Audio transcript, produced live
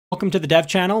Welcome to the dev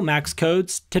channel, Max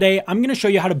Codes. Today, I'm going to show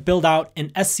you how to build out an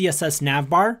SCSS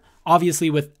navbar, obviously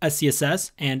with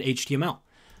SCSS and HTML.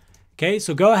 Okay,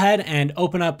 so go ahead and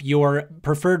open up your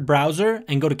preferred browser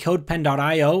and go to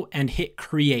codepen.io and hit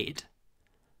create.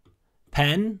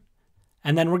 Pen,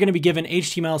 and then we're going to be given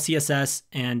HTML, CSS,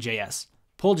 and JS.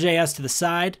 Pull JS to the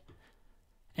side,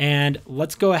 and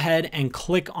let's go ahead and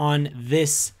click on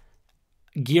this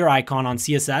gear icon on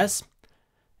CSS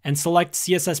and select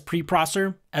CSS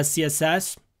preprocessor,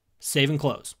 SCSS, save and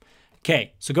close.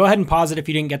 Okay, so go ahead and pause it if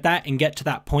you didn't get that and get to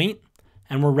that point,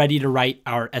 and we're ready to write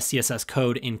our SCSS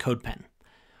code in Codepen.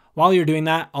 While you're doing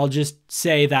that, I'll just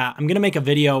say that I'm gonna make a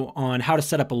video on how to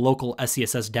set up a local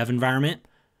SCSS dev environment,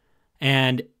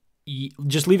 and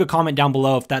just leave a comment down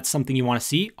below if that's something you wanna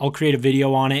see. I'll create a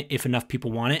video on it if enough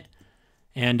people want it,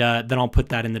 and then I'll put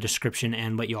that in the description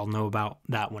and let you all know about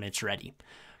that when it's ready.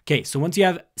 Okay, so once you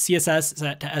have CSS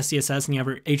set to SCSS and you have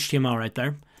your HTML right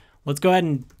there, let's go ahead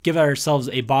and give ourselves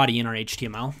a body in our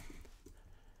HTML.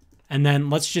 And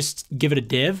then let's just give it a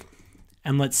div,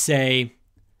 and let's say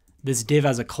this div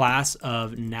has a class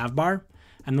of navbar.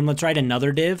 And then let's write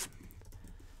another div,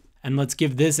 and let's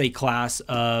give this a class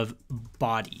of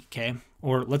body, okay?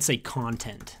 Or let's say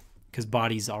content, because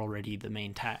body's already the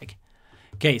main tag.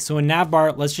 Okay, so in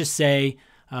navbar, let's just say,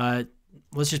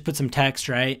 let's just put some text,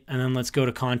 right? And then let's go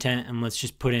to content and let's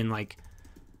just put in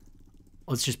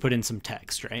some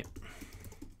text, right?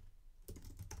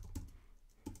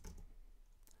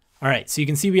 All right, so you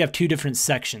can see we have two different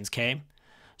sections, okay?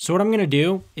 So what I'm gonna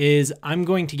do is I'm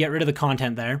going to get rid of the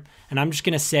content there, and I'm just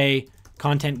gonna say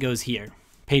content goes here,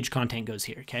 page content goes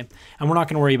here, okay? And we're not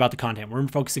gonna worry about the content, we're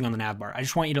focusing on the navbar. I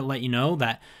just want you to let you know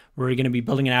that we're gonna be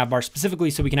building an navbar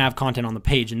specifically so we can have content on the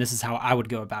page, and this is how I would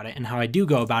go about it and how I do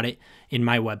go about it in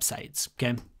my websites,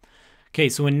 okay? Okay,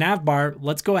 so in navbar,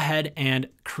 let's go ahead and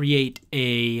create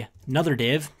another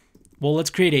div. Well, let's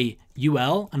create a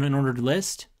UL, an unordered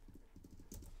list.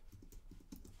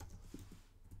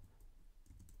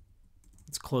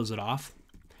 Let's close it off.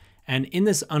 And in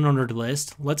this unordered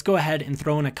list, let's go ahead and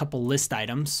throw in a couple list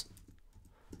items.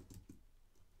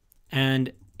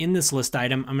 And in this list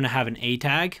item, I'm going to have an A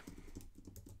tag.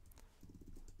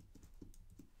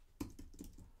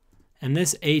 And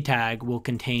this A tag will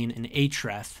contain an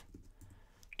href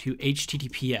to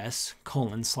https://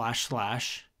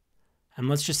 and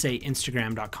let's just say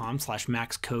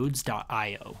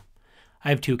instagram.com/maxcodes.io. I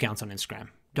have two accounts on Instagram,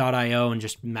 .io and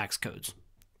just maxcodes.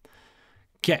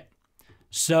 Okay,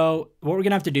 so what we're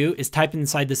gonna have to do is type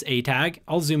inside this A tag.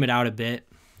 I'll zoom it out a bit.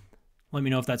 Let me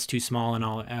know if that's too small, and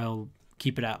I'll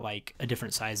keep it at like a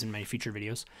different size in my future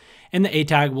videos. In the A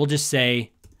tag, we'll just say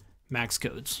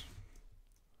maxcodes.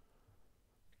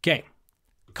 Okay,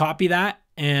 copy that,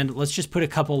 and let's just put a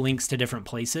couple links to different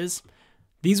places.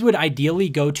 These would ideally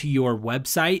go to your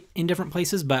website in different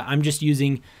places, but I'm just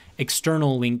using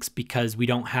external links because we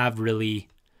don't have really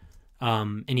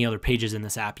any other pages in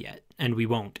this app yet, and we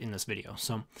won't in this video.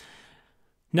 So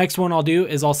next one I'll do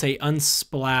is I'll say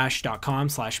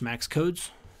unsplash.com/maxcodes.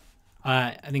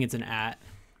 I think it's an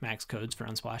 @maxcodes for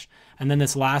Unsplash. And then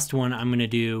this last one I'm gonna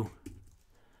do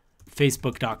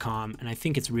facebook.com, and I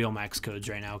think it's real maxcodes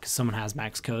right now because someone has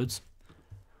maxcodes.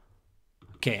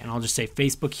 Okay, and I'll just say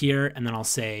Facebook here, and then I'll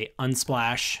say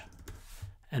Unsplash,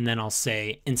 and then I'll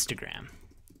say Instagram.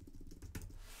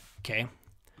 Okay.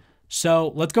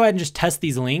 So let's go ahead and just test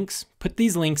these links. Put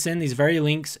these links in, these very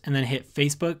links, and then hit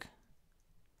Facebook.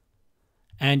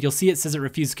 And you'll see it says it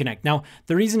refuses to connect. Now,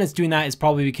 the reason it's doing that is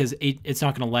probably because it's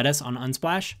not gonna let us on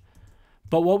Unsplash.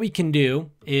 But what we can do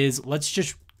is let's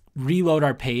just reload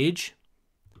our page.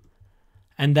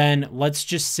 And then let's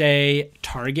just say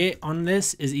target on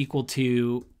this is equal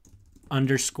to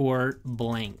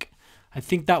 _blank. I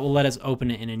think that will let us open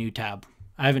it in a new tab.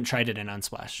 I haven't tried it in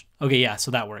Unsplash. Okay, yeah,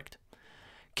 so that worked.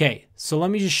 Okay, so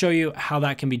let me just show you how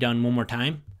that can be done one more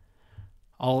time.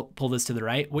 I'll pull this to the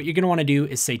right. What you're gonna wanna do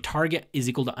is say target is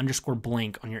equal to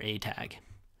 _blank on your A tag.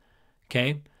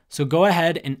 Okay, so go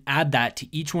ahead and add that to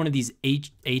each one of these A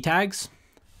tags.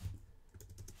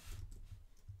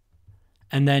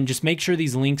 And then just make sure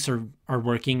these links are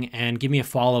working, and give me a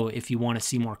follow if you wanna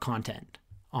see more content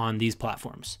on these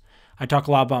platforms. I talk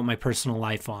a lot about my personal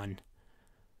life on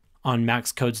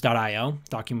maxcodes.io,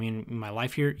 documenting my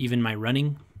life here, even my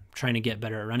running, trying to get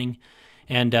better at running.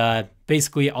 And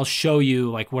basically I'll show you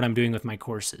like what I'm doing with my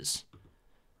courses.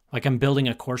 Like I'm building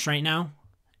a course right now,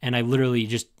 and I literally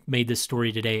just made this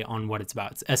story today on what it's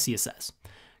about. It's SCSS.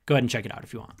 Go ahead and check it out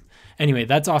if you want. Anyway,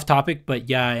 that's off topic, but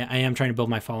yeah, I am trying to build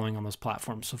my following on those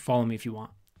platforms. So follow me if you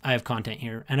want. I have content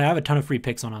here, and I have a ton of free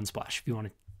picks on Unsplash if you want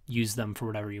to use them for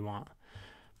whatever you want.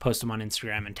 post them on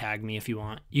Instagram and tag me if you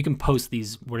want. You can post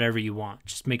these whatever you want.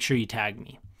 Just make sure you tag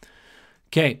me.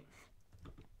 Okay.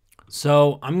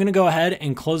 So I'm going to go ahead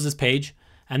and close this page.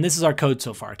 And this is our code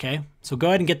so far, okay? So go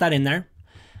ahead and get that in there.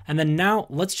 And then now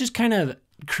let's just kind of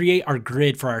create our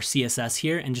grid for our CSS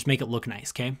here and just make it look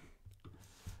nice, okay?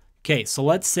 Okay, so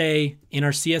let's say in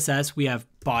our CSS, we have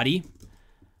body,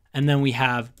 and then we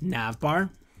have navbar,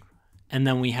 and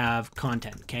then we have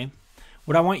content, okay?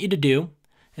 What I want you to do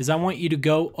is I want you to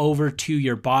go over to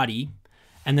your body,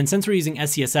 and then since we're using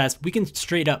SCSS, we can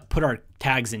straight up put our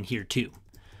tags in here too.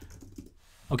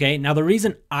 Okay, now the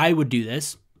reason I would do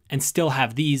this and still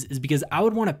have these is because I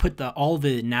would want to put all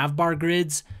the navbar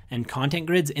grids and content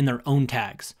grids in their own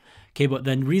tags. Okay, but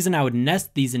the reason I would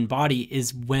nest these in body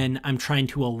is when I'm trying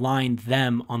to align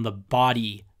them on the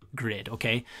body grid,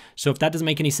 okay? So if that doesn't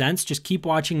make any sense, just keep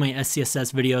watching my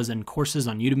SCSS videos and courses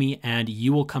on Udemy and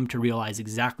you will come to realize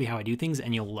exactly how I do things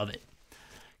and you'll love it.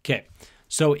 Okay,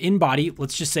 so in body,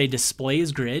 let's just say display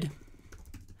is grid,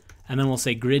 and then we'll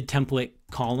say grid template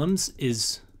columns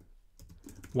is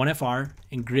 1FR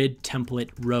and grid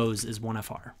template rows is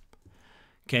 1FR.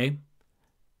 Okay.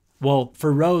 Well,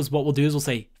 for rows, what we'll do is we'll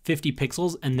say 50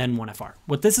 pixels and then 1FR.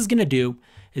 What this is going to do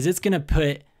is it's going to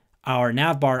put our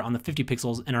navbar on the 50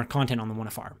 pixels and our content on the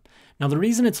 1FR. Now, the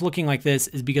reason it's looking like this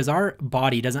is because our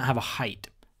body doesn't have a height.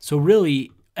 So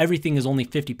really everything is only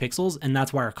 50 pixels and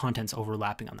that's why our content's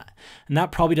overlapping on that. And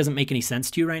that probably doesn't make any sense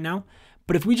to you right now.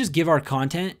 But if we just give our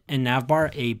content and navbar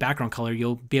a background color,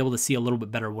 you'll be able to see a little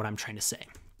bit better what I'm trying to say.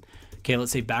 Okay,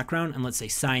 let's say background and let's say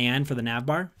cyan for the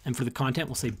navbar. And for the content,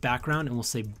 we'll say background and we'll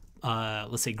say,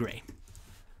 let's say gray.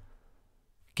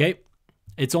 Okay,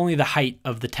 it's only the height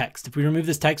of the text. If we remove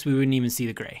this text, we wouldn't even see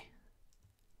the gray.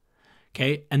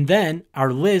 Okay, and then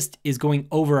our list is going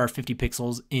over our 50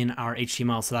 pixels in our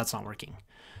HTML, so that's not working.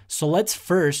 So let's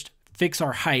first fix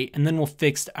our height and then we'll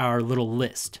fix our little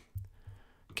list.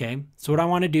 Okay, so what I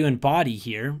want to do in body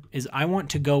here is I want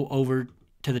to go over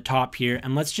to the top here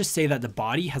and let's just say that the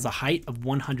body has a height of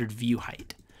 100 view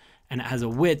height and it has a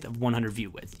width of 100 view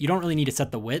width. You don't really need to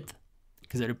set the width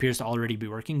because it appears to already be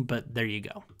working, but there you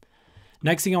go.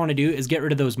 Next thing I want to do is get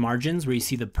rid of those margins where you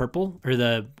see the purple or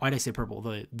why did I say purple?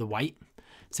 The white.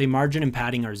 Say margin and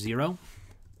padding are 0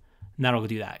 and that'll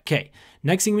do that. Okay,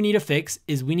 next thing we need to fix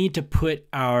is we need to put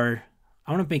I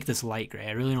want to make this light gray.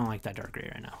 I really don't like that dark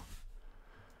gray right now.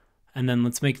 And then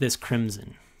let's make this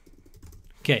crimson.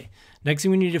 Okay, next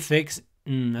thing we need to fix,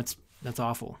 that's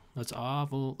awful. That's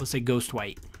awful. Let's say ghost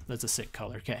white. That's a sick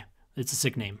color. Okay, it's a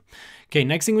sick name. Okay,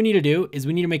 next thing we need to do is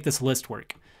we need to make this list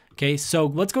work. Okay, so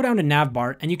let's go down to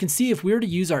navbar and you can see if we were to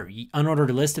use our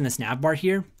unordered list in this navbar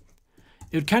here,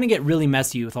 it would kind of get really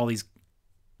messy with all these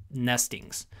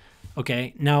nestings.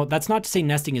 Okay, now that's not to say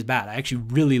nesting is bad. I actually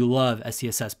really love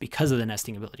SCSS because of the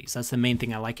nesting abilities. That's the main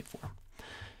thing I like it for.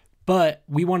 But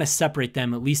we want to separate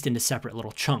them at least into separate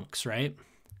little chunks, right?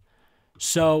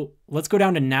 So let's go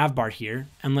down to navbar here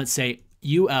and let's say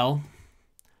UL,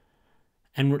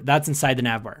 and that's inside the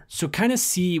navbar. So kind of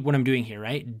see what I'm doing here,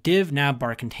 right? Div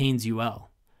navbar contains UL,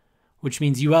 which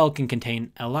means UL can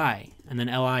contain LI, and then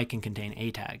LI can contain a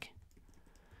tag.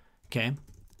 Okay,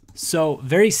 so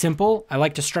very simple. I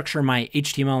like to structure my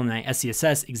HTML and my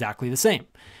SCSS exactly the same.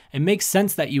 It makes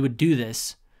sense that you would do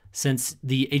this since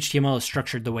the HTML is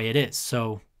structured the way it is.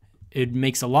 So it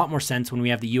makes a lot more sense when we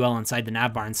have the UL inside the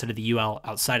navbar instead of the UL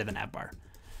outside of the navbar.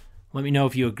 Let me know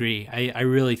if you agree. I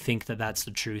really think that that's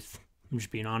the truth. I'm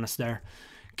just being honest there.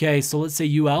 Okay, so let's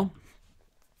say UL.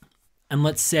 And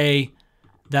let's say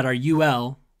that our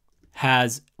UL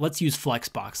has, let's use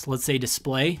flexbox. Let's say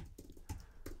display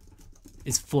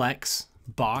is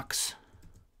flexbox.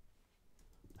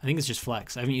 I think it's just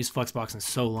flex. I haven't used flexbox in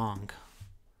so long.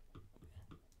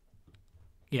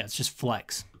 Yeah, it's just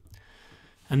flex.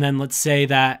 And then let's say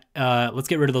that, let's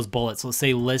get rid of those bullets. Let's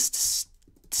say list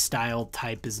style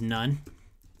type is none.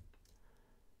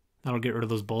 That'll get rid of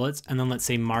those bullets. And then let's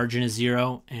say margin is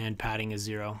 0 and padding is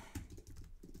 0.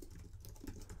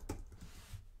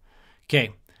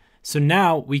 Okay, so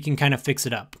now we can kind of fix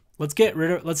it up. Let's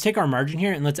take our margin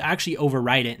here and let's actually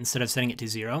overwrite it instead of setting it to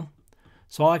 0.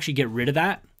 So I'll actually get rid of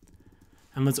that.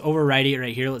 And let's overwrite it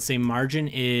right here. Let's say margin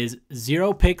is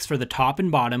 0 pixels for the top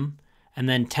and bottom, and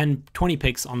then 20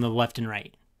 pixels on the left and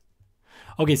right.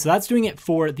 Okay, so that's doing it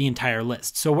for the entire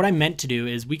list. So what I meant to do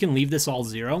is we can leave this all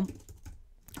 0,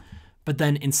 but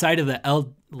then inside of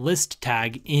the list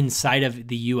tag inside of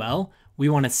the UL, we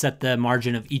want to set the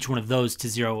margin of each one of those to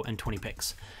 0 and 20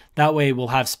 pixels. That way we'll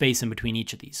have space in between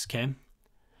each of these, okay?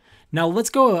 Now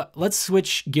let's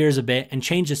switch gears a bit and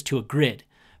change this to a grid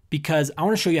because I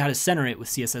want to show you how to center it with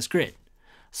CSS Grid.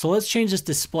 So let's change this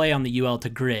display on the UL to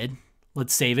grid.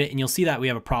 Let's save it, and you'll see that we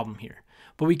have a problem here.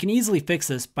 But we can easily fix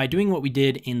this by doing what we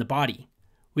did in the body.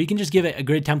 We can just give it a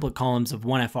grid template columns of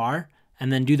 1FR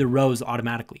and then do the rows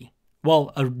automatically.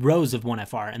 Well, rows of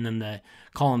 1FR and then the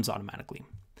columns automatically.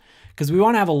 Because we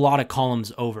want to have a lot of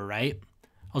columns over, right?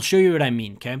 I'll show you what I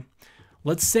mean, okay?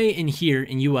 Let's say in here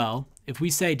in UL, if we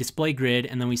say display grid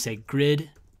and then we say grid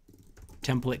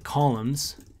template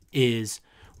columns is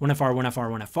 1FR,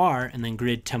 1FR, 1FR, and then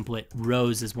grid template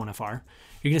rows is 1FR,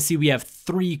 you're gonna see we have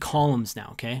 3 columns now,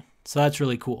 okay? So that's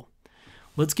really cool.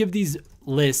 Let's give these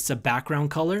lists a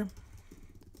background color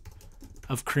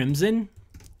of crimson,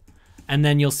 and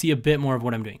then you'll see a bit more of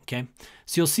what I'm doing, okay?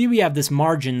 So you'll see we have this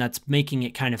margin that's making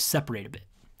it kind of separate a bit.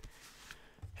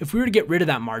 If we were to get rid of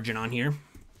that margin on here,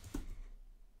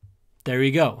 there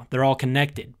you go, they're all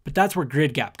connected, but that's where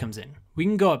grid gap comes in. We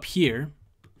can go up here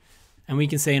and we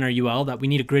can say in our UL that we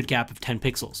need a grid gap of 10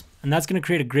 pixels, and that's gonna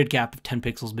create a grid gap of 10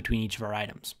 pixels between each of our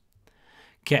items.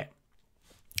 Okay,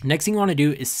 next thing you wanna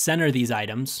do is center these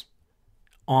items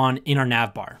in our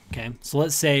navbar, okay? So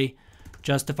let's say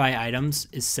justify items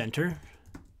is center,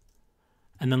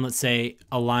 and then let's say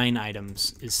align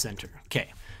items is center.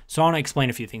 Okay, so I wanna explain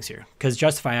a few things here because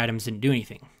justify items didn't do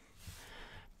anything.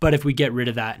 But if we get rid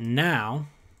of that now,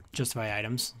 justify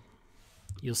items,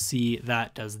 you'll see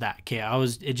that does that. Okay,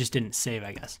 it just didn't save,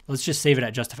 I guess. Let's just save it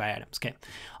at justify items. Okay,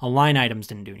 align items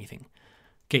didn't do anything.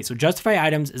 Okay, so justify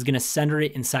items is gonna center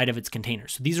it inside of its container.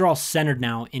 So these are all centered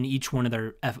now in each one of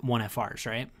their 1FRs,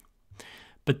 right?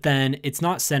 But then it's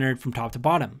not centered from top to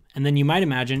bottom. And then you might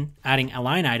imagine adding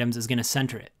align items is gonna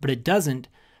center it, but it doesn't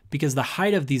because the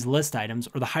height of these list items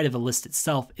or the height of the list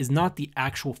itself is not the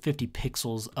actual 50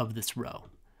 pixels of this row.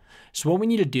 So what we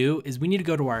need to do is we need to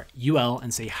go to our UL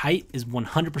and say height is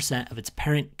 100% of its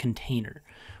parent container,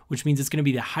 which means it's going to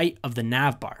be the height of the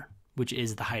navbar, which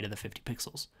is the height of the 50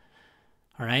 pixels.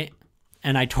 All right.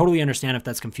 And I totally understand if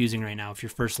that's confusing right now if you're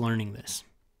first learning this.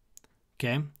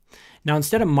 Okay. Now,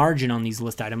 instead of margin on these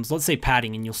list items, let's say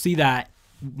padding, and you'll see that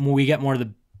when we get more of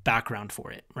the background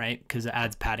for it, right? Because it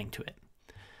adds padding to it.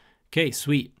 Okay,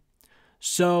 sweet.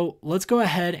 So let's go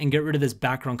ahead and get rid of this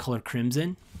background color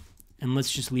crimson. And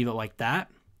let's just leave it like that.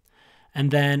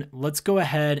 And then let's go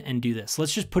ahead and do this.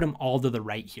 Let's just put them all to the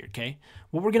right here, okay?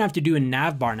 What we're gonna have to do in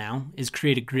navbar now is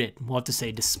create a grid. We'll have to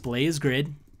say display is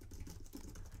grid.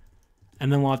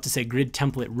 And then we'll have to say grid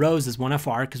template rows is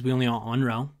 1FR because we only want 1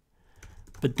 row.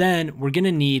 But then we're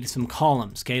gonna need some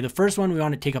columns, okay? The first one, we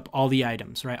want to take up all the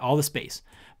items, right? All the space.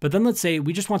 But then let's say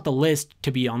we just want the list to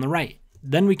be on the right.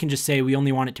 Then we can just say we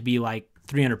only want it to be like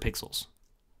 300 pixels.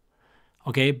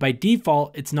 Okay, by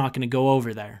default, it's not going to go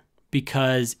over there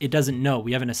because it doesn't know.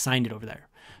 We haven't assigned it over there.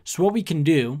 So what we can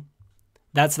do,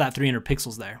 that's that 300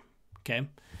 pixels there, okay?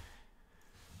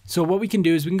 So what we can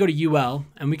do is we can go to UL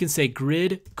and we can say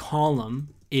grid column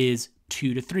is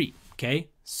 2 to 3, okay?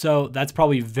 So that's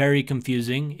probably very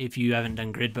confusing if you haven't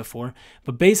done grid before.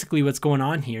 But basically what's going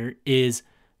on here is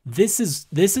this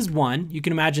is 1. You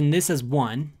can imagine this as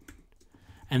 1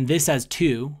 and this as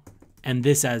 2 and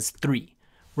this as 3.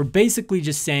 We're basically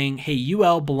just saying, hey,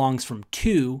 UL belongs from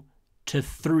 2 to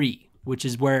 3, which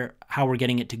is how we're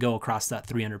getting it to go across that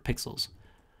 300 pixels.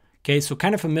 Okay, so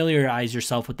kind of familiarize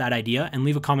yourself with that idea and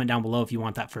leave a comment down below if you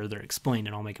want that further explained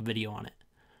and I'll make a video on it.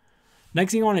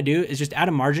 Next thing you want to do is just add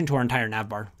a margin to our entire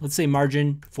navbar. Let's say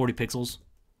margin 40 pixels.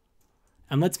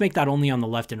 And let's make that only on the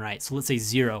left and right. So let's say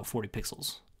 0, 40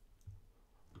 pixels.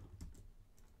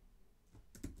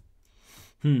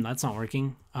 That's not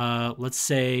working. Let's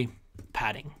say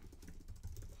padding.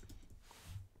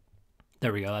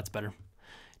 There we go, that's better.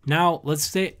 Now let's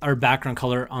say our background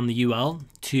color on the UL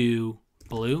to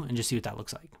blue and just see what that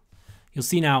looks like. You'll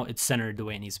see now it's centered the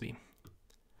way it needs to be.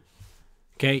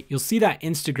 Okay, you'll see that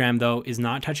Instagram though is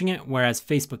not touching it, whereas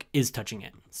Facebook is touching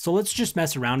it. So let's just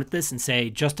mess around with this and say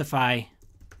justify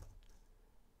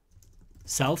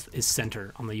self is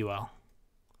center on the UL.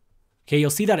 Okay,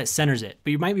 you'll see that it centers it,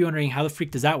 but you might be wondering how the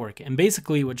freak does that work? And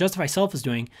basically what justify self is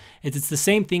doing is it's the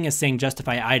same thing as saying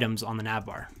justify items on the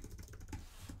navbar.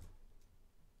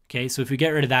 Okay, so if we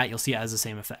get rid of that, you'll see it has the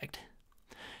same effect.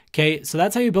 Okay, so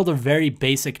that's how you build a very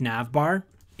basic navbar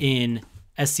in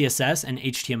SCSS and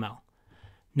HTML.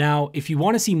 Now, if you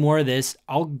want to see more of this,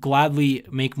 I'll gladly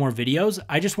make more videos.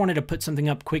 I just wanted to put something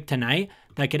up quick tonight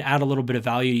that could add a little bit of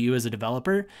value to you as a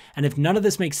developer. And if none of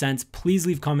this makes sense, please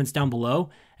leave comments down below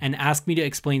and ask me to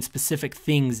explain specific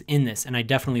things in this, and I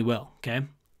definitely will, okay?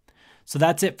 So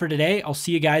that's it for today. I'll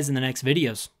see you guys in the next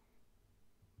videos.